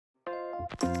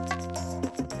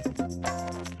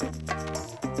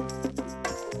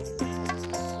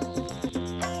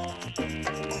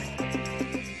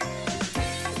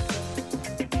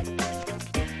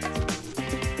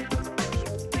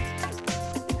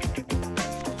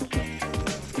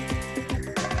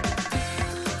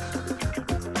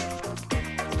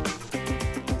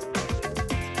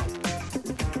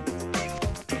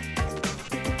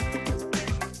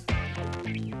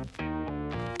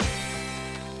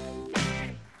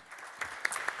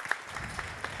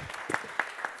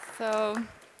So,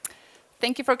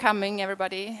 thank you for coming,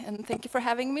 everybody, and thank you for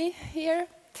having me here.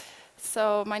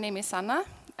 So, my name is Sanna,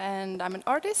 and I'm an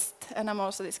artist, and I'm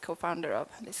also this co-founder of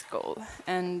this school.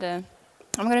 And I'm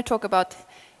going to talk about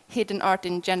hidden art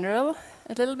in general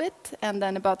a little bit, and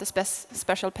then about the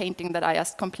special painting that I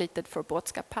just completed for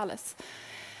Båtska Palace.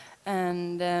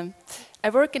 And I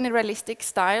work in a realistic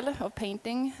style of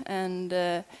painting,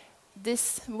 and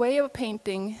this way of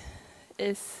painting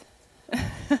is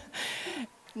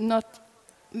not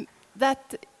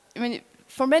that, I mean,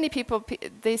 for many people,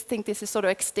 they think this is sort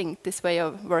of extinct, this way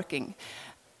of working.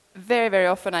 Very, very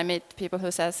often I meet people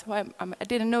who says, well, I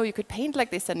didn't know you could paint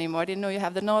like this anymore. I didn't know you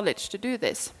have the knowledge to do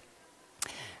this.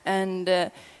 And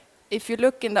if you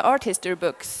look in the art history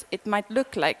books, it might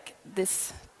look like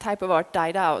this type of art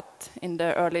died out in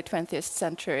the early 20th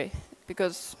century,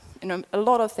 because a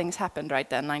lot of things happened right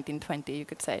then, 1920, you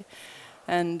could say.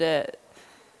 And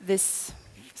this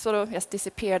sort of just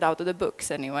disappeared out of the books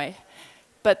anyway.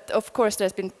 But of course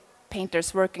there's been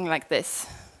painters working like this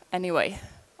anyway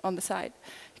on the side.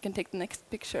 You can take the next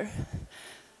picture.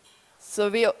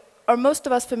 So most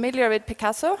of us familiar with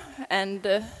Picasso, and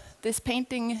this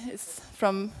painting is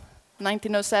from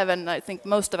 1907, I think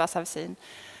most of us have seen.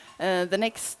 The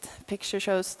next picture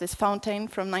shows this fountain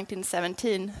from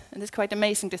 1917, and it's quite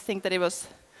amazing to think that it was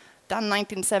done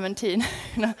 1917.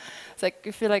 It's like,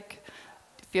 you feel like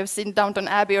if you have seen Downton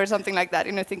Abbey or something like that,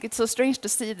 I think it's so strange to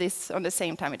see this on the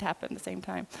same time. It happened at the same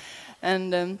time.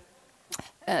 And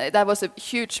that was a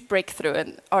huge breakthrough,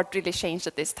 and art really changed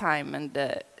at this time. And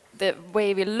the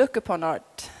way we look upon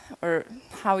art, or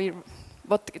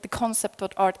what the concept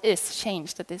of art is,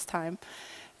 changed at this time.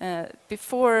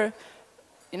 Before,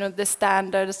 the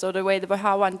standards or the way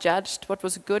how one judged what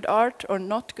was good art or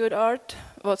not good art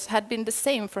had been the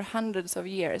same for hundreds of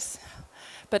years.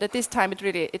 But at this time,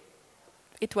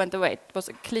 it went away. It was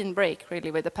a clean break,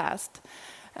 really, with the past.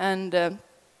 And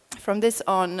from this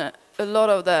on, a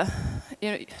lot of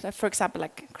the, for example,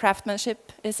 like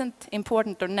craftsmanship isn't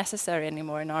important or necessary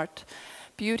anymore in art.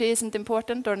 Beauty isn't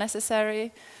important or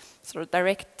necessary. Sort of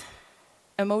direct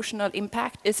emotional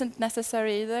impact isn't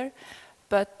necessary either.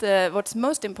 But what's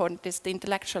most important is the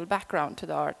intellectual background to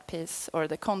the art piece, or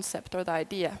the concept or the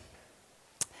idea.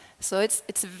 So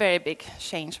it's a very big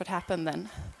change what happened then.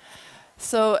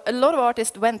 So a lot of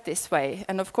artists went this way,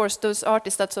 and of course those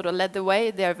artists that sort of led the way,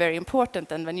 they are very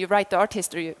important, and when you write the art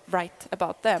history, you write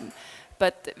about them.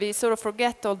 But we sort of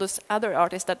forget all those other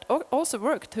artists that also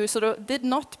worked, who sort of did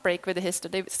not break with the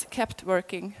history. They kept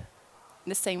working in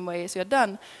the same way as you had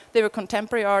done. They were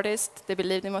contemporary artists, they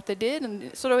believed in what they did,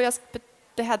 and sort of but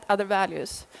they had other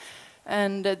values.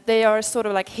 And they are sort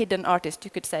of like hidden artists, you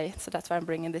could say, so that's why I'm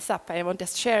bringing this up. I want to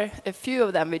share a few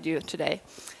of them with you today.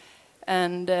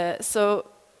 And so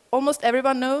almost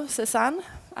everyone knows Cézanne,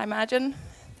 I imagine,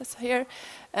 that's here.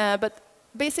 But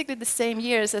basically the same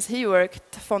years as he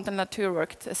worked, Fontaine-Latour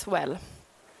worked as well.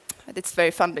 And it's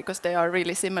very fun because they are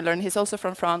really similar, and he's also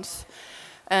from France.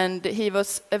 And he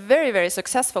was a very, very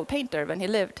successful painter when he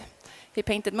lived. He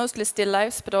painted mostly still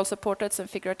lifes, but also portraits and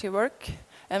figurative work,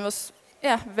 and was,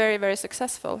 very, very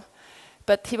successful.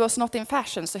 But he was not in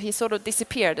fashion, so he sort of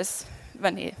disappeared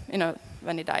when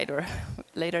he died, or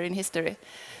later in history.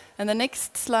 And the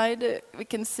next slide, we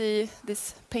can see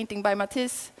this painting by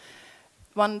Matisse,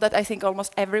 one that I think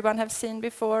almost everyone have seen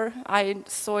before. I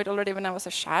saw it already when I was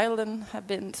a child and have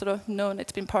been sort of known,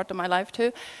 it's been part of my life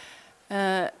too.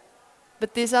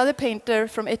 But this other painter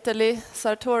from Italy,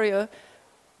 Sartorio,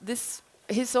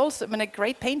 he's also a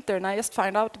great painter, and I just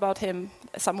found out about him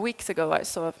some weeks ago. I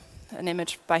saw an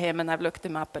image by him, and I've looked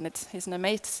him up, and he's an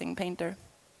amazing painter.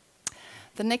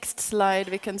 The next slide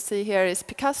we can see here is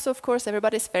Picasso, of course.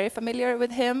 Everybody's very familiar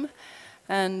with him.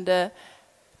 And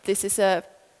this is a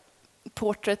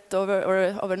portrait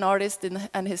of an artist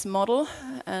and his model.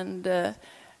 And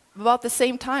about the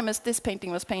same time as this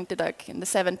painting was painted, like in the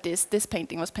 70s, this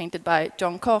painting was painted by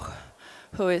John Koch,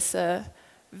 who is a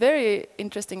very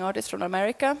interesting artist from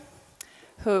America,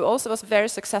 who also was very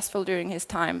successful during his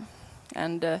time.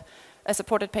 And as a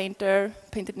portrait painter,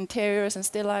 painted interiors and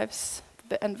still lifes,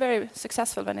 and very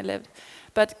successful when he lived,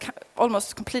 but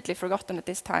almost completely forgotten at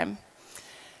this time.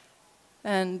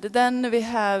 And then we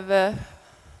have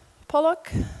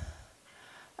Pollock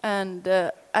and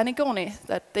Antigone,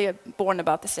 that they are born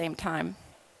about the same time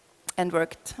and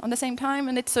worked on the same time.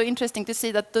 And it's so interesting to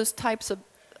see that those types of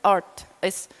art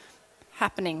is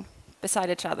happening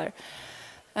beside each other.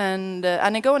 And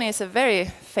Antigone is a very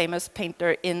famous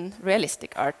painter in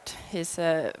realistic art. He's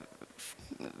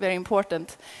very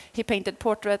important. He painted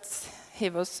portraits.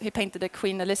 He painted the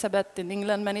Queen Elizabeth in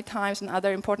England many times and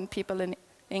other important people in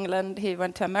England. He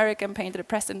went to America and painted a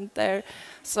president there.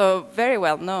 So very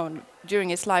well known during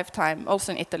his lifetime.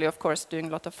 Also in Italy, of course, doing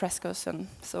a lot of frescoes and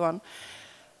so on.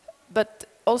 But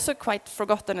also quite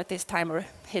forgotten at this time or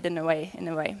hidden away in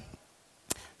a way.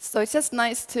 So it's just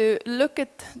nice to look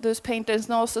at those painters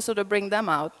and also sort of bring them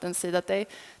out and see that they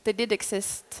did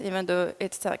exist, even though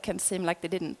it can seem like they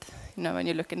didn't, you know, when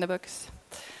you look in the books.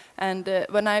 And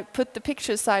when I put the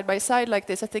pictures side by side like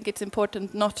this, I think it's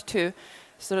important not to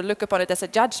sort of look upon it as a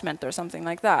judgment or something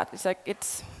like that. It's like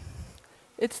it's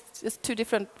just two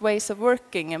different ways of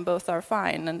working, and both are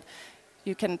fine. And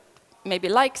you can maybe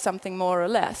like something more or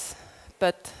less,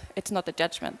 but it's not a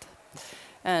judgment.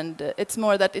 And it's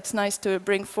more that it's nice to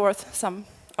bring forth some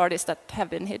artists that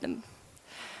have been hidden.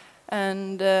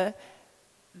 And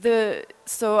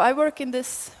so I work in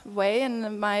this way,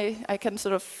 and I can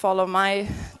sort of follow my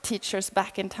teachers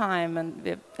back in time, and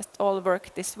we all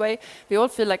work this way. We all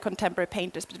feel like contemporary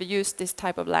painters, but we use this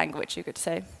type of language, you could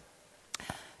say.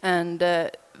 And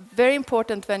very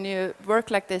important when you work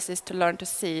like this is to learn to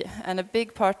see. And a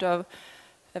big part of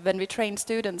when we train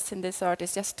students in this art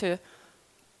is just to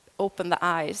open the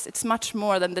eyes. It's much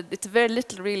more than it's very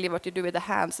little really what you do with the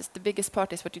hands. It's the biggest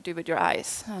part is what you do with your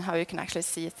eyes and how you can actually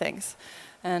see things.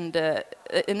 And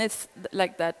it's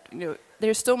like that, you know,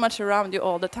 there's so much around you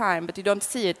all the time, but you don't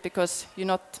see it because you're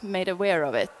not made aware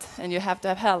of it, and you have to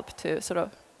have help to sort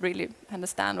of really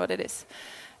understand what it is.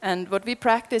 And what we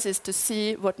practice is to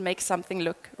see what makes something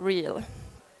look real.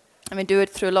 And we do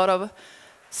it through a lot of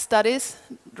studies,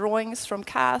 drawings from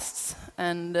casts,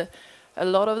 and a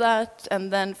lot of that,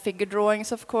 and then figure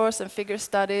drawings, of course, and figure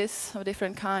studies of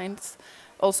different kinds,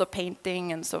 also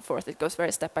painting and so forth. It goes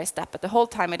very step by step, but the whole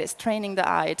time it is training the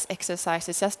eye, it's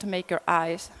exercises just to make your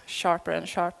eyes sharper and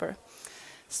sharper,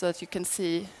 so that you can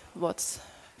see what's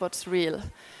real.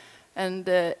 And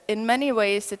in many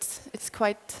ways, it's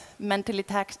quite mentally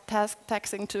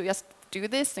taxing to just do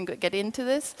this and get into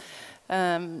this.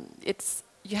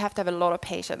 You have to have a lot of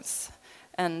patience.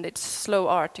 And it's slow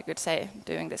art, you could say,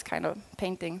 doing this kind of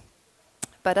painting.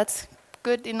 But that's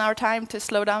good in our time to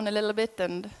slow down a little bit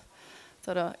and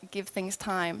sort of give things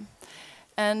time.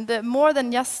 And more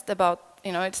than just about,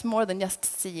 you know, it's more than just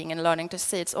seeing and learning to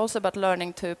see. It's also about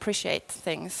learning to appreciate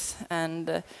things.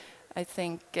 And I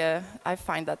think I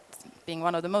find that being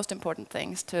one of the most important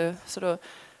things, to sort of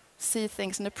see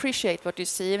things and appreciate what you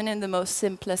see, even in the most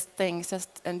simplest things.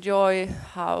 Just enjoy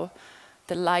how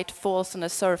the light falls on a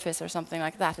surface or something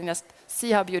like that, and just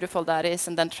see how beautiful that is,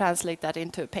 and then translate that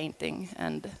into a painting,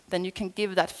 and then you can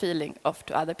give that feeling off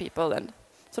to other people and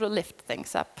sort of lift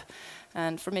things up.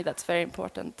 And for me, that's very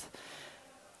important.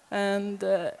 And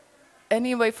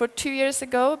anyway, for 2 years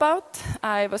ago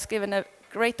I was given a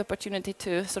great opportunity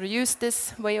to sort of use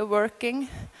this way of working,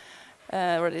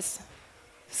 or this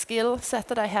skill set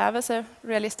that I have as a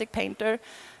realistic painter,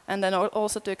 and then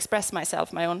also to express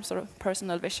myself, my own sort of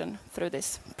personal vision through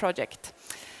this project.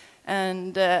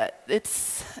 And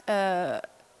it's a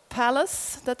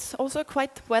palace that's also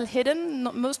quite well hidden.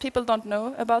 Most people don't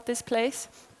know about this place.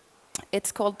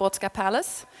 It's called Botska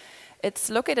Palace. It's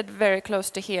located very close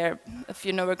to here. If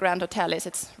you know where Grand Hotel is,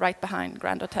 it's right behind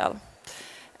Grand Hotel.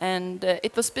 And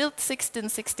it was built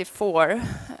 1664,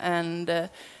 and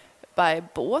by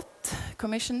Båth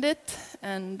commissioned it,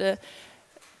 and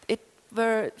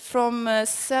were from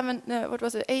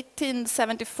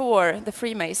 1874, the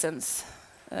Freemasons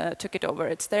took it over.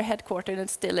 It's their headquarters, and it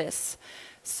still is.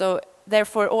 So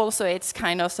therefore also it's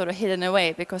kind of sort of hidden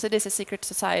away, because it is a secret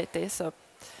society, so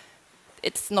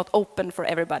it's not open for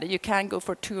everybody. You can go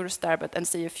for tours there, but and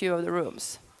see a few of the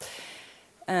rooms.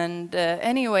 And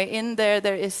anyway, in there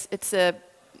this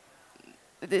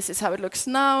is how it looks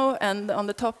now, and on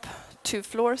the top 2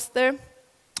 floors there,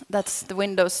 that's the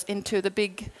windows into the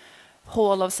big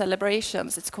hall of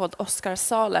celebrations. It's called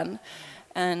Oscarssalen,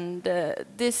 and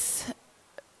this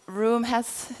room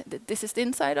this is the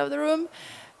inside of the room,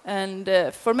 and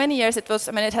for many years it was,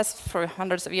 I mean, it has for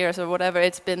hundreds of years or whatever,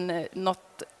 it's been not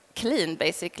clean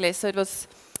basically, so it was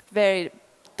very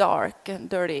dark and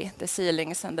dirty, the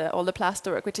ceilings and all the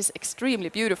plasterwork, which is extremely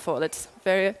beautiful. It's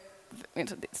very, you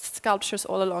know, sculptures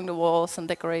all along the walls and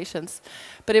decorations,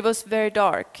 but it was very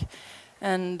dark.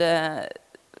 And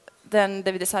then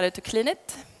they decided to clean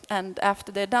it. And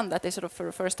after they'd done that, they sort of, for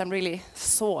the first time, really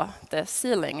saw the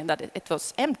ceiling and that it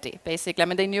was empty, basically. I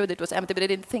mean, they knew that it was empty, but they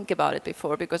didn't think about it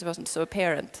before because it wasn't so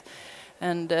apparent.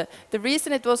 And the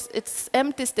reason it's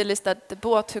empty still is that the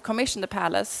boy who commissioned the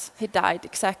palace, he died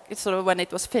exactly sort of when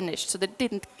it was finished. So they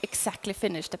didn't exactly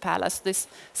finish the palace. This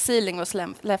ceiling was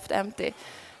left empty.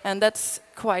 And that's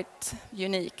quite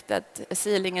unique, that a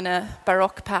ceiling in a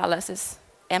Baroque palace is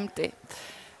empty.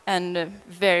 And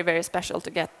very, very special to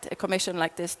get a commission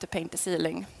like this to paint the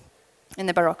ceiling in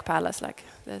a Baroque palace like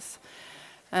this.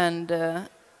 And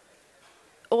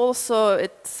also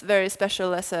it's very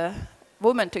special as a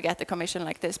woman to get a commission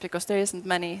like this, because there isn't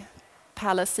many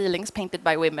palace ceilings painted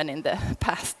by women in the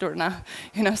past or now.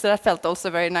 So that felt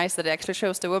also very nice that they actually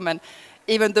chose the women,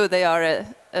 even though they are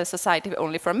a society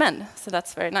only for men. So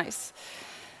that's very nice.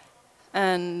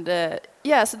 And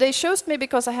so they chose me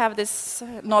because I have this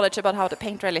knowledge about how to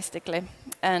paint realistically.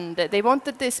 And they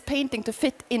wanted this painting to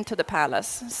fit into the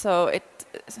palace.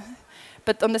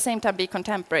 But on the same time be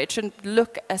contemporary. It shouldn't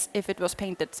look as if it was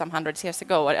painted some hundreds years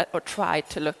ago, or tried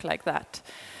to look like that.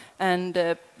 And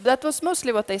that was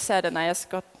mostly what they said, and I just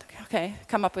got, okay,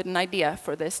 come up with an idea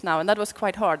for this now. And that was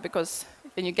quite hard, because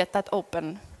when you get that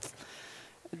open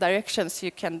directions,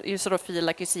 you sort of feel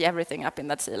like you see everything up in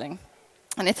that ceiling.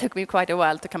 And it took me quite a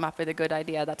while to come up with a good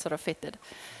idea that sort of fitted.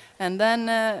 And then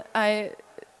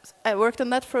I worked on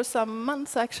that for some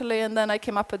months, actually, and then I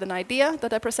came up with an idea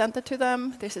that I presented to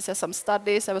them. This is some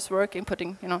studies I was working,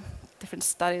 putting, different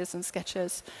studies and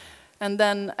sketches. And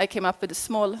then I came up with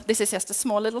this is just a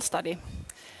small little study,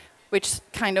 which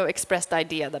kind of expressed the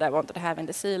idea that I wanted to have in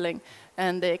the ceiling.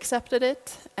 And they accepted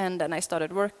it, and then I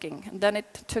started working. And then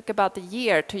it took about a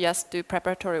year to just do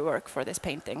preparatory work for this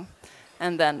painting.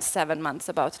 And then 7 months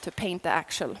about to paint the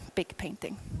actual big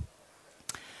painting.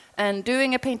 And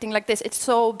doing a painting like this, it's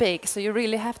so big, so you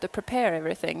really have to prepare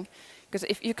everything. Because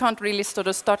if you can't really sort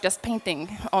of start just painting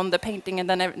on the painting and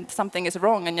then something is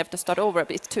wrong and you have to start over,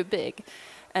 but it's too big.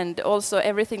 And also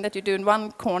everything that you do in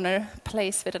one corner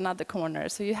plays with another corner,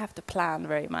 so you have to plan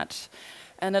very much.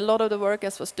 And a lot of the work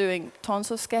was doing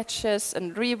tons of sketches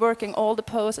and reworking all the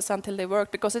poses until they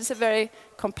worked, because it's a very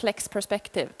complex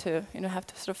perspective to have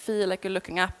to sort of feel like you're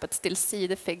looking up but still see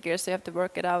the figures, so you have to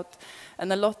work it out.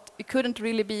 And it couldn't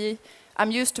really be,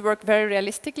 I'm used to work very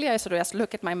realistically. I sort of just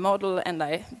look at my model and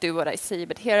I do what I see,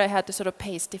 but here I had to sort of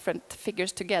paste different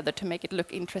figures together to make it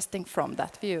look interesting from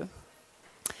that view.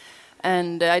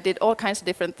 And I did all kinds of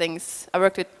different things. I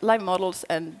worked with live models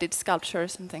and did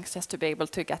sculptures and things just to be able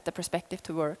to get the perspective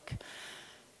to work.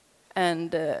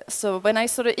 And so when I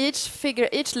sort of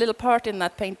each little part in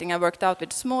that painting, I worked out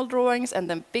with small drawings and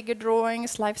then bigger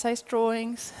drawings, life-size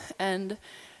drawings, and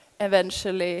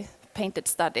eventually painted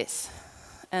studies.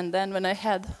 And then when I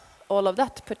had all of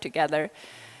that put together,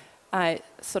 I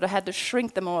sort of had to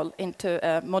shrink them all into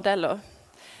a modello,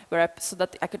 so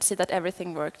that I could see that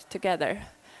everything worked together.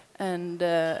 And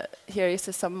here is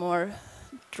some more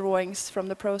drawings from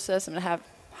the process, and I have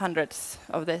hundreds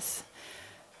of this.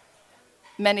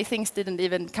 Many things didn't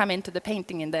even come into the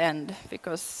painting in the end,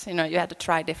 because you had to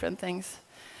try different things.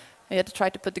 You had to try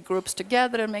to put the groups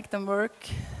together and make them work.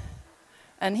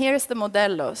 And here is the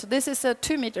modello. So this is a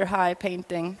 2-meter-high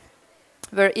painting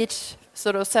where each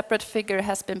sort of separate figure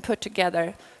has been put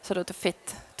together sort of to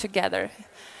fit together.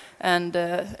 And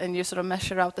you sort of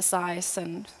measure out the size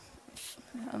and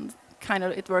kind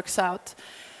of it works out.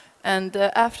 And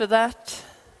after that,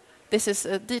 this is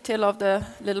a detail of the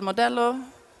little modello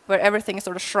where everything is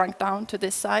sort of shrunk down to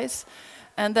this size.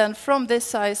 And then from this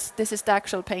size, this is the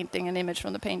actual painting, an image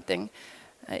from the painting.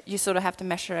 You sort of have to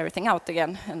measure everything out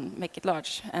again and make it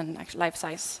large and actually life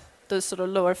size. Those sort of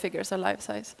lower figures are life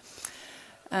size.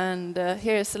 And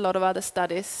here's a lot of other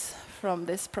studies from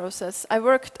this process. I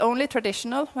worked only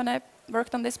traditional when I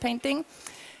worked on this painting.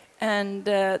 And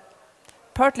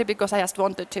partly because I just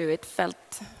wanted to, it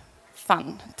felt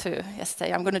fun to just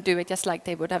say, I'm going to do it just like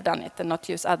they would have done it and not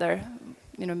use other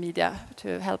media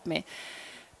to help me.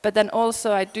 But then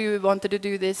also I wanted to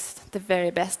do this the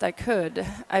very best I could.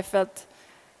 I felt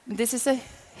this is a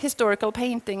historical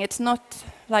painting. It's not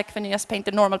like when you just paint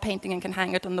a normal painting and can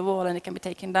hang it on the wall and it can be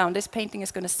taken down. This painting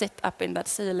is going to sit up in that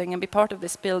ceiling and be part of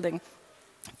this building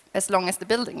as long as the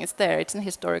building is there. It's a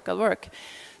historical work.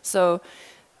 So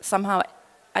somehow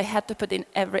I had to put in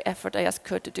every effort I just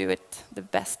could to do it the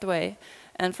best way.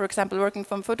 And for example, working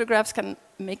from photographs can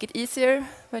make it easier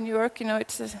when you work.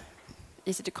 It's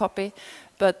easy to copy,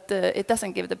 but it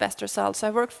doesn't give the best results. So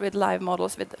I worked with live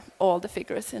models with all the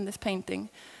figures in this painting.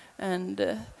 And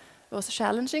it was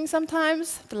challenging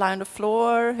sometimes. To lie on the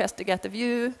floor, has to get the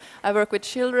view. I work with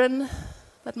children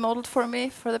that modeled for me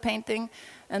for the painting.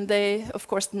 And they, of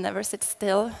course, never sit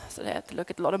still, so they had to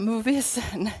look at a lot of movies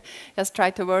and just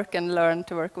try to work and learn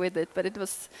to work with it. But it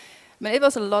was, I mean, it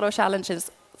was a lot of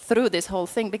challenges through this whole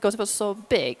thing because it was so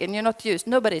big, and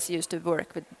nobody's used to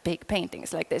work with big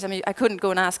paintings like this. I mean, I couldn't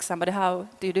go and ask somebody, how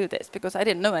do you do this? Because I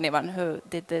didn't know anyone who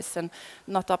did this, and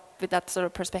not up with that sort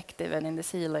of perspective and in the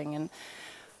ceiling and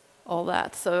all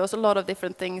that. So it was a lot of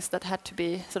different things that had to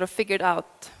be sort of figured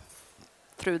out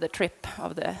through the trip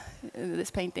of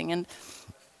this painting.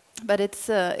 But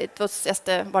it was just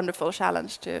a wonderful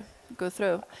challenge to go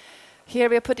through. Here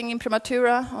we are putting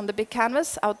imprimatura on the big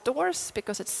canvas outdoors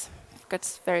because it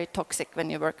gets very toxic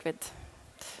when you work with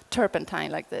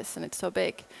turpentine like this, and it's so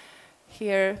big.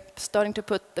 Here, starting to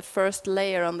put the first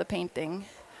layer on the painting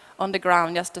on the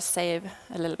ground just to save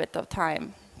a little bit of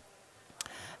time.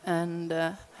 And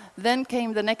then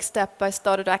came the next step. I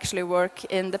started to actually work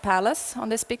in the palace on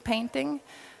this big painting.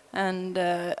 And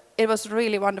it was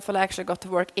really wonderful. I actually got to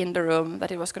work in the room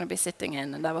that it was going to be sitting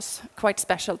in. And that was quite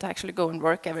special to actually go and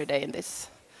work every day in this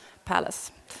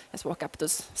palace. Just walk up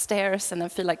those stairs and then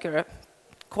feel like you're a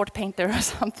court painter or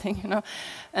something, you know.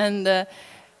 And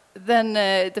then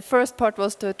the first part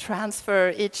was to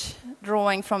transfer each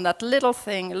drawing from that little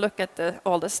thing, look at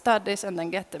all the studies, and then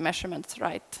get the measurements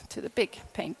right to the big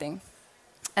painting.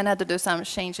 And I had to do some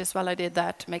changes while I did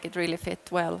that to make it really fit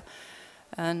well.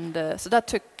 And so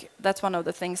that's one of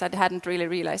the things I hadn't really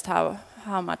realized how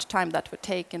much time that would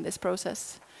take in this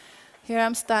process. Here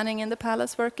I'm standing in the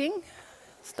palace working,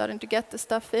 starting to get the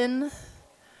stuff in,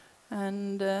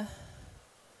 and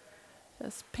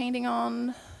just painting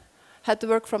on. Had to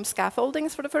work from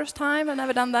scaffoldings for the first time. I've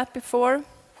never done that before.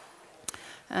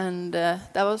 And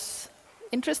that was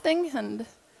interesting and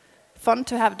fun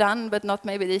to have done, but not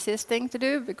maybe the easiest thing to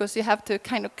do, because you have to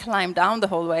kind of climb down the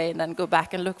whole way and then go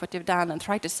back and look what you've done and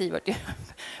try to see what you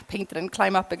painted and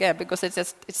climb up again, because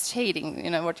it's shading,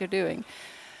 you know, what you're doing.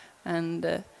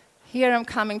 And here I'm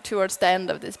coming towards the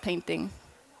end of this painting.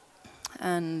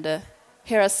 And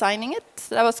here I'm signing it.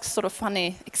 That was sort of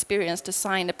funny experience to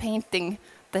sign a painting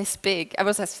this big. I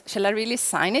was like, shall I really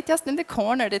sign it just in the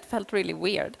corner? It felt really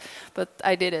weird, but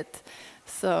I did it.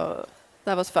 So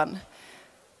that was fun.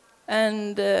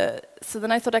 And so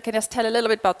then I thought I could just tell a little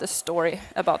bit about the story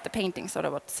about the painting, sort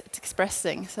of what it's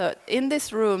expressing. So in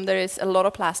this room, there is a lot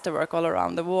of plasterwork all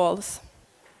around the walls.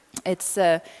 It's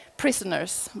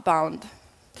prisoners bound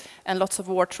and lots of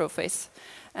war trophies.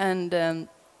 And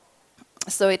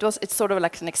so it's sort of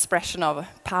like an expression of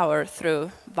power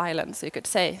through violence, you could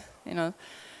say, you know.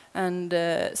 And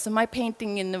so my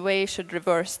painting, in a way, should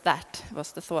reverse that,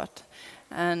 was the thought.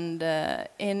 And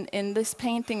in this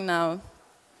painting now,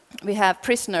 we have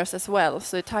prisoners as well,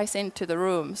 so it ties into the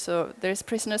room. So there's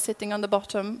prisoners sitting on the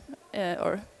bottom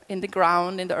or in the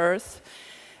ground, in the earth,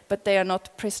 but they are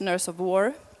not prisoners of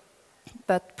war,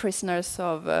 but prisoners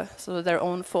of sort of their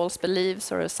own false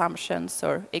beliefs or assumptions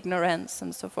or ignorance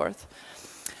and so forth.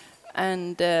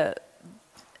 And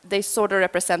they sort of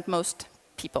represent most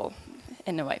people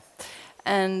in a way,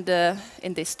 and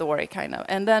in this story kind of.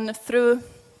 And then through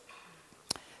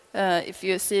if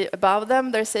you see above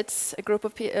them, there sits a group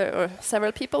of or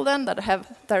several people then that have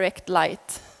direct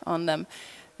light on them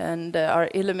and are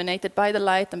illuminated by the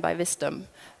light and by wisdom.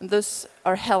 And those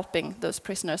are helping those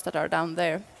prisoners that are down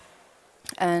there.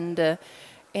 And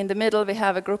in the middle, we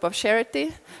have a group of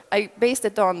charity. I based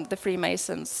it on the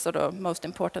Freemasons' sort of most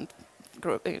important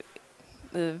group.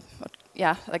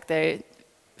 Yeah, like the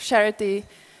charity,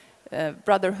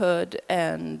 brotherhood,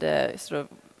 and sort of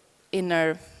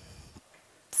inner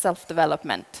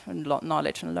self-development and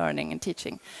knowledge and learning and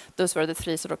teaching. Those were the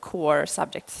three sort of core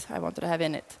subjects I wanted to have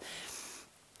in it.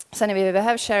 So anyway, we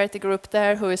have a charity group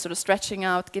there who is sort of stretching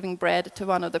out, giving bread to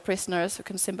one of the prisoners who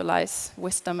can symbolize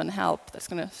wisdom and help. That's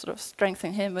going to sort of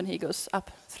strengthen him when he goes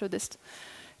up through this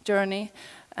journey.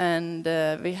 And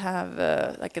we have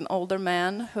like an older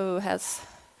man who has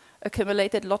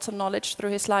accumulated lots of knowledge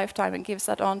through his lifetime and gives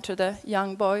that on to the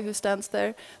young boy who stands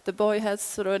there. The boy has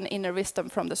sort of an inner wisdom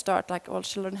from the start, like all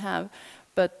children have,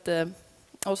 but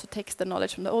also takes the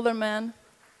knowledge from the older man.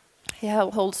 He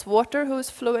holds water who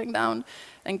is flowing down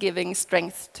and giving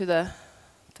strength to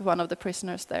one of the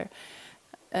prisoners there.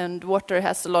 And water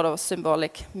has a lot of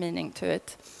symbolic meaning to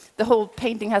it. The whole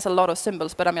painting has a lot of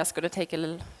symbols, but I'm just going to take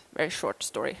a very short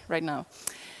story right now.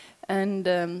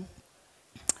 And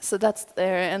so that's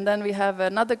there. And then we have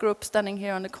another group standing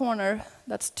here on the corner.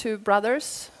 That's two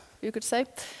brothers, you could say,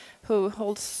 who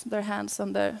holds their hands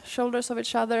on the shoulders of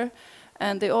each other.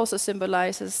 And they also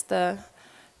symbolizes the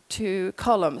two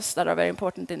columns that are very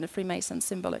important in the Freemason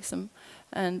symbolism.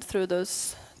 And through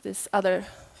this other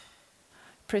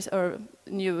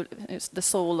knew the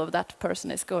soul of that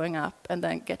person is going up, and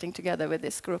then getting together with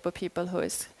this group of people who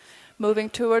is moving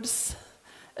towards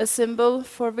a symbol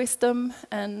for wisdom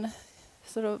and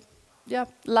sort of, yeah,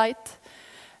 light.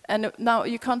 And now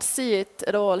you can't see it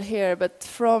at all here, but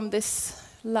from this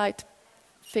light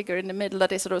figure in the middle,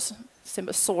 that is sort of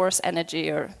symbol source energy,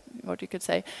 or what you could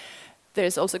say,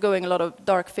 there's also going a lot of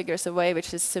dark figures away,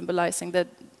 which is symbolizing the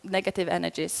negative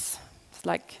energies. It's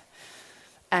like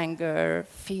anger,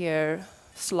 fear,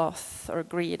 sloth, or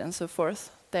greed, and so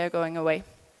forth. They're going away.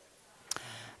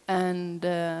 And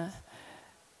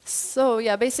so,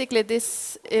 yeah, basically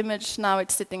this image now,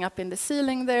 it's sitting up in the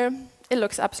ceiling there. It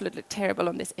looks absolutely terrible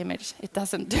on this image. It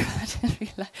doesn't do that in real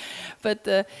life.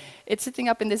 But it's sitting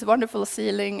up in this wonderful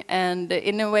ceiling, and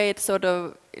in a way it's sort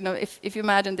of, if you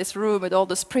imagine this room with all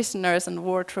those prisoners and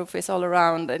war trophies all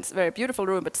around, it's a very beautiful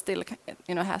room, but still,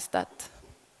 has that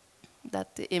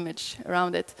image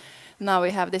around it. Now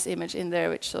we have this image in there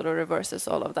which sort of reverses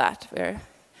all of that, where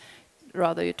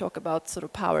rather you talk about sort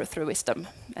of power through wisdom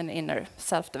and inner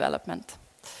self-development.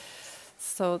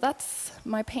 So that's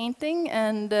my painting,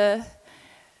 and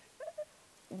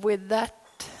with that,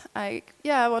 I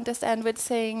want to end with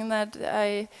saying that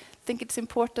I think it's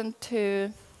important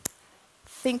to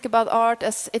think about art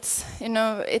as it's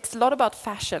a lot about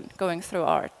fashion going through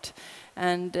art,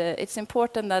 and it's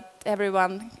important that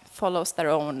everyone follows their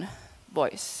own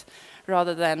voice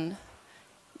rather than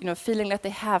feeling that they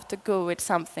have to go with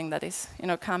something that is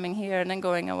coming here and then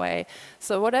going away.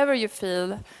 So whatever you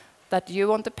feel that you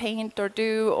want to paint or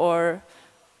do, or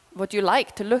what you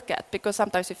like to look at, because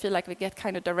sometimes you feel like we get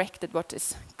kind of directed what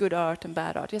is good art and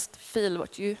bad art. Just feel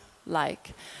what you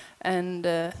like and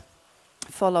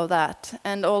follow that.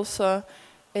 And also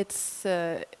it's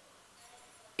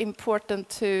important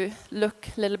to look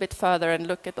a little bit further and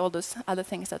look at all those other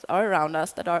things that are around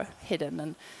us that are hidden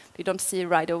and you don't see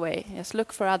right away. Just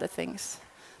look for other things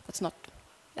that's not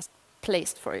just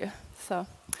placed for you. So,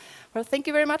 well, thank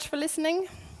you very much for listening.